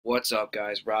What's up,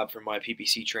 guys? Rob from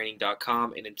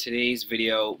myppctraining.com, and in today's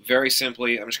video, very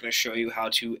simply, I'm just going to show you how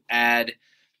to add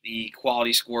the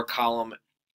quality score column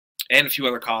and a few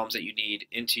other columns that you need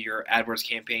into your AdWords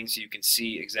campaign so you can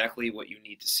see exactly what you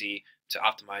need to see to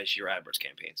optimize your AdWords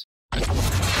campaigns.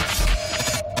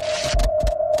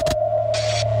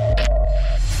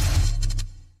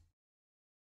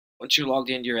 Once you're logged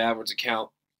into your AdWords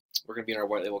account, we're going to be in our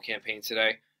white label campaign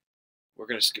today.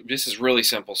 This is really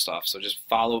simple stuff, so just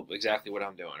follow exactly what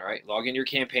I'm doing. All right, log into your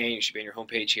campaign. You should be on your home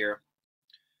page here.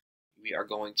 We are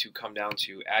going to come down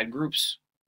to Ad Groups.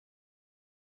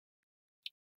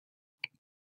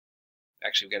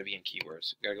 Actually, we've got to be in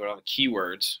Keywords. We've got to go down to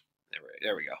Keywords.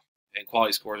 There we go. And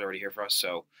Quality Score is already here for us.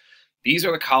 So these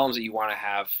are the columns that you want to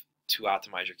have to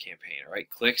optimize your campaign. All right,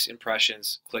 clicks,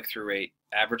 impressions, click-through rate,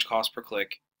 average cost per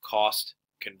click, cost,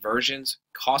 conversions,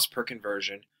 cost per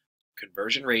conversion,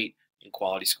 conversion rate, and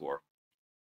quality score.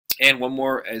 And one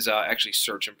more is actually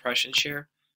search impression share.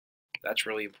 That's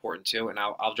really important too. And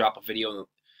I'll drop a video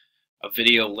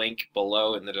link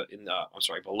below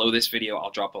below this video. I'll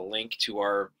drop a link to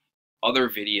our other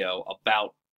video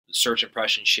about search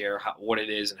impression share, what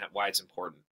it is and why it's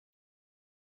important.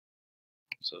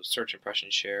 So search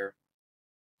impression share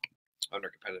under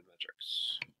competitive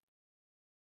metrics.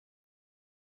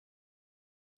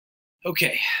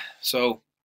 Okay, so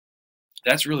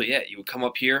that's really it. You would come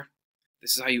up here.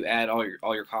 This is how you add all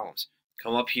your columns.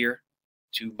 Come up here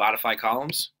to modify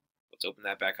columns. Let's open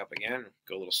that back up again.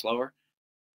 Go a little slower.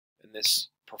 In this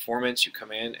performance, you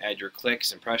come in, add your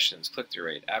clicks, impressions, click-through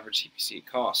rate, average CPC,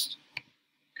 cost,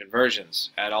 conversions.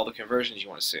 Add all the conversions you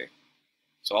want to see.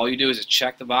 So all you do is just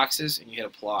check the boxes and you hit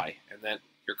apply, and then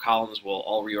your columns will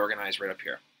all reorganize right up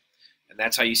here. And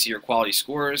that's how you see your quality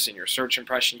scores and your search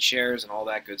impression shares and all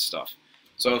that good stuff.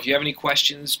 So if you have any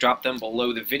questions, drop them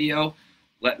below the video.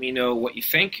 Let me know what you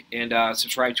think, and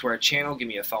subscribe to our channel. Give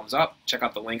me a thumbs up. Check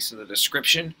out the links in the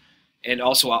description. And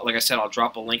also, like I said, I'll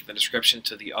drop a link in the description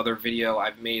to the other video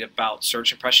I've made about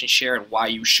search impression share and why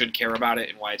you should care about it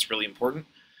and why it's really important.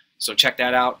 So check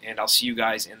that out, and I'll see you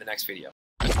guys in the next video.